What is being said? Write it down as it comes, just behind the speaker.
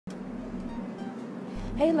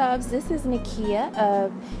Hey loves, this is Nakia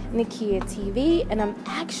of Nakia TV, and I'm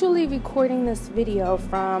actually recording this video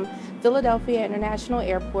from Philadelphia International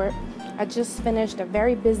Airport. I just finished a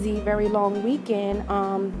very busy, very long weekend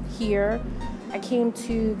here. I came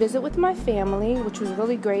to visit with my family, which was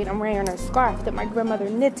really great. I'm wearing a scarf that my grandmother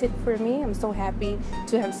knitted for me. I'm so happy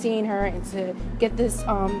to have seen her and to get this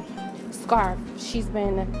scarf. She's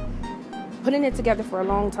been putting it together for a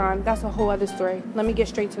long time. That's a whole other story. Let me get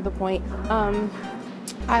straight to the point.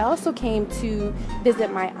 I also came to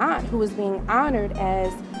visit my aunt, who was being honored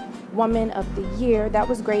as Woman of the Year. That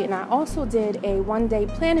was great. And I also did a one-day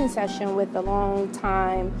planning session with a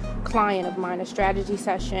long-time client of mine, a strategy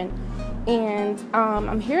session. And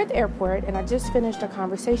I'm here at the airport, and I just finished a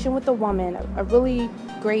conversation with a woman, a really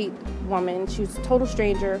great woman. She was a total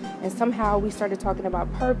stranger, and somehow we started talking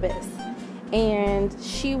about purpose. And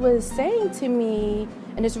she was saying to me,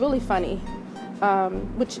 and it's really funny,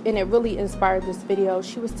 and it really inspired this video.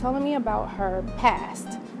 She was telling me about her past,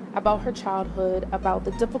 about her childhood, about the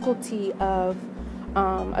difficulty of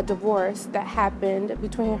a divorce that happened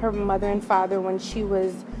between her mother and father when she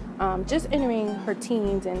was just entering her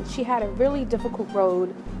teens, and she had a really difficult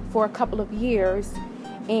road for a couple of years.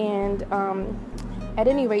 And at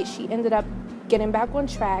any rate, she ended up getting back on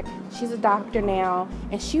track. She's a doctor now,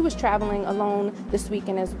 and she was traveling alone this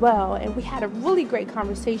weekend as well, and we had a really great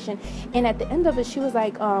conversation. And at the end of it, she was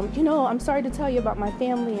like, I'm sorry to tell you about my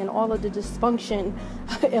family and all of the dysfunction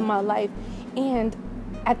in my life. And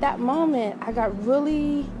at that moment, I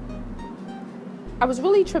was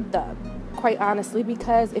really tripped up, quite honestly,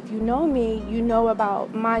 because if you know me, you know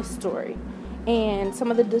about my story and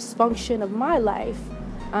some of the dysfunction of my life.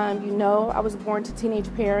 I was born to teenage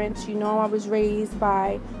parents. I was raised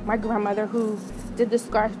by my grandmother, who did the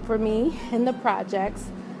scarf for me in the projects.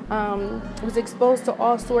 Was exposed to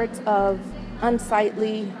all sorts of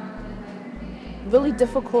unsightly, really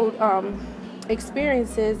difficult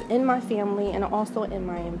experiences in my family and also in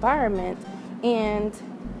my environment. And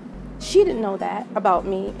she didn't know that about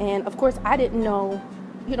me. And of course, I didn't know,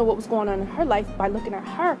 what was going on in her life by looking at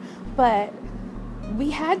her. But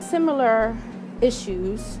we had similar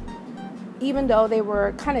issues, even though they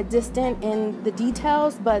were kind of distant in the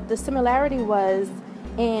details. But the similarity was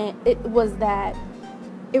that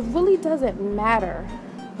it really doesn't matter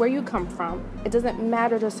where you come from. It doesn't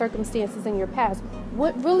matter the circumstances in your past.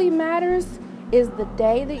 What really matters is the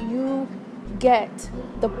day that you get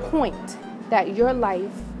the point that your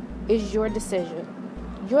life is your decision.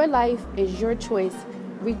 Your life is your choice,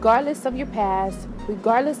 regardless of your past,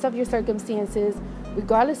 regardless of your circumstances,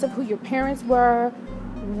 regardless of who your parents were,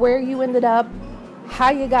 where you ended up, how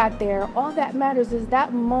you got there. All that matters is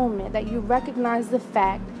that moment that you recognize the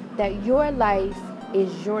fact that your life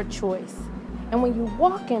is your choice. And when you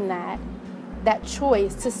walk in that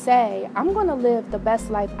choice to say, I'm going to live the best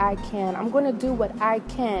life I can, I'm going to do what I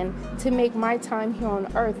can to make my time here on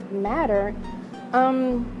earth matter,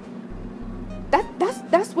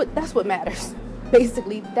 that's what matters.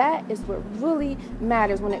 Basically, that is what really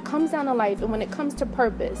matters when it comes down to life and when it comes to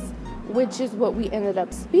purpose, which is what we ended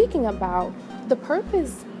up speaking about. The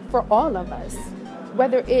purpose for all of us,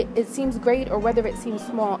 whether it seems great or whether it seems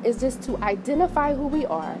small, is just to identify who we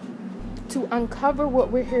are, to uncover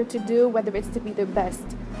what we're here to do, whether it's to be the best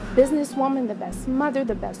businesswoman, the best mother,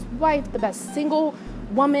 the best wife, the best single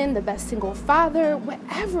woman, the best single father,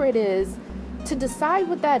 whatever it is, to decide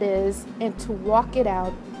what that is and to walk it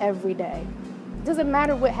out every day. It doesn't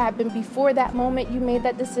matter what happened before that moment you made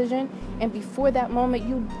that decision and before that moment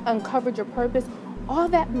you uncovered your purpose. All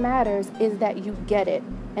that matters is that you get it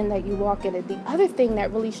and that you walk in it. The other thing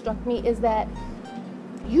that really struck me is that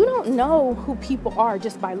you don't know who people are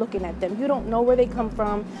just by looking at them. You don't know where they come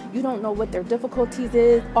from. You don't know what their difficulties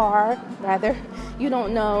are. You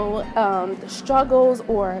don't know the struggles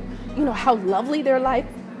or, how lovely their life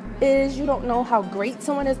is. You don't know how great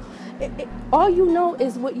someone is. All you know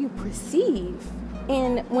is what you perceive.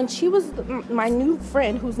 And when she was my new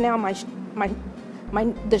friend, who's now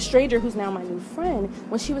the stranger who's now my new friend,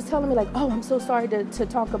 when she was telling me like, oh, I'm so sorry to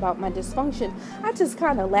talk about my dysfunction, I just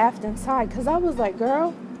kind of laughed inside, because I was like,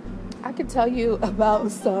 girl, I could tell you about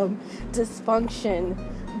some dysfunction,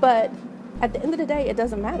 but at the end of the day, it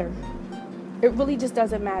doesn't matter. It really just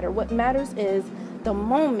doesn't matter. What matters is the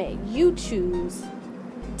moment you choose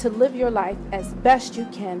to live your life as best you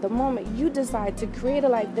can, the moment you decide to create a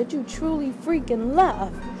life that you truly freaking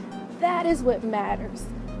love, that is what matters.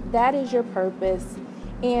 That is your purpose.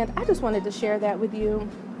 And I just wanted to share that with you.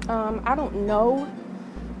 I don't know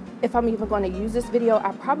if I'm even going to use this video.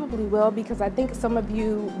 I probably will, because I think some of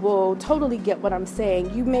you will totally get what I'm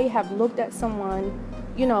saying. You may have looked at someone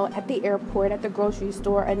at the airport, at the grocery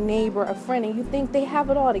store, a neighbor, a friend, and you think they have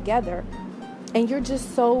it all together. And you're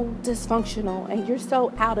just so dysfunctional and you're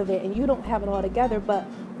so out of it and you don't have it all together. But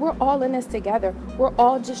we're all in this together. We're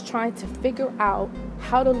all just trying to figure out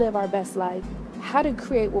how to live our best life, how to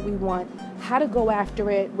create what we want, how to go after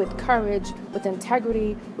it with courage, with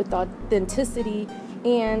integrity, with authenticity.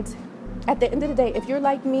 And at the end of the day, if you're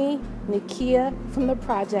like me, Nakia from the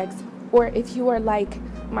projects, or if you are like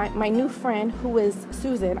my new friend who is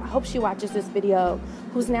Susan, I hope she watches this video,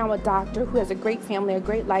 who's now a doctor, who has a great family, a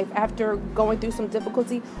great life after going through some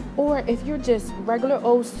difficulty, or if you're just regular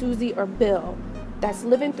old Susie or Bill that's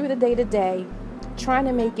living through the day-to-day, trying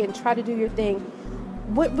to make it and try to do your thing,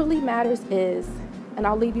 what really matters is, and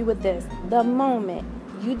I'll leave you with this, the moment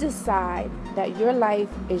you decide that your life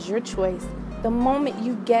is your choice, the moment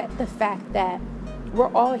you get the fact that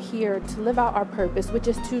we're all here to live out our purpose, which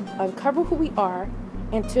is to uncover who we are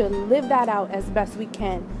and to live that out as best we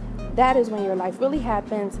can, that is when your life really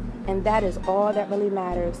happens, and that is all that really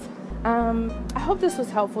matters. I hope this was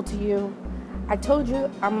helpful to you. I told you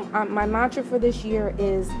my mantra for this year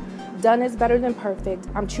is done is better than perfect.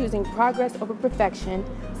 I'm choosing progress over perfection.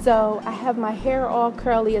 So I have my hair all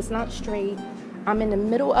curly. It's not straight. I'm in the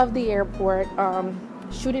middle of the airport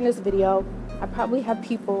shooting this video. I probably have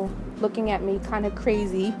people looking at me kind of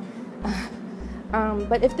crazy.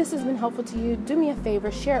 But if this has been helpful to you, do me a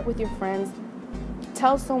favor, share it with your friends.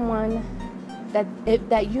 Tell someone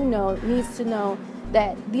that you know needs to know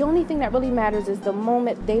that the only thing that really matters is the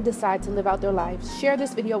moment they decide to live out their lives. Share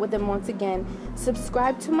this video with them once again.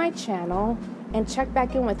 Subscribe to my channel and check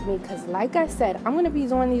back in with me, because like I said, I'm going to be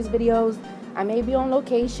doing these videos. I may be on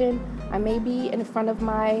location. I may be in front of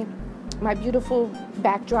my beautiful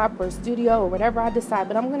backdrop or studio or whatever I decide,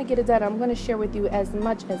 but I'm going to get it done. I'm going to share with you as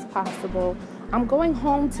much as possible. I'm going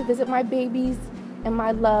home to visit my babies and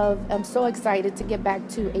my love. I'm so excited to get back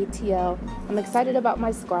to ATL. I'm excited about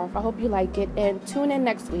my scarf. I hope you like it. And tune in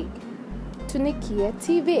next week to Nakia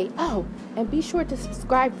TV. Oh, and be sure to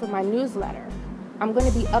subscribe for my newsletter. I'm going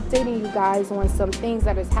to be updating you guys on some things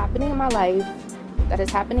that is happening in my life, that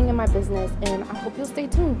is happening in my business, and I hope you'll stay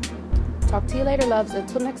tuned. Talk to you later, loves.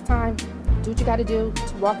 Until next time, do what you got to do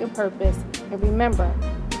to walk in purpose. And remember,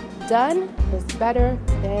 done is better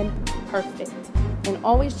than perfect. And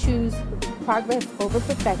always choose progress over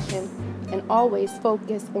perfection, and always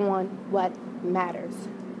focus on what matters.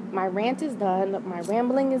 My rant is done, my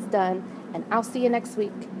rambling is done, and I'll see you next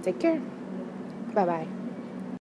week. Take care. Bye-bye.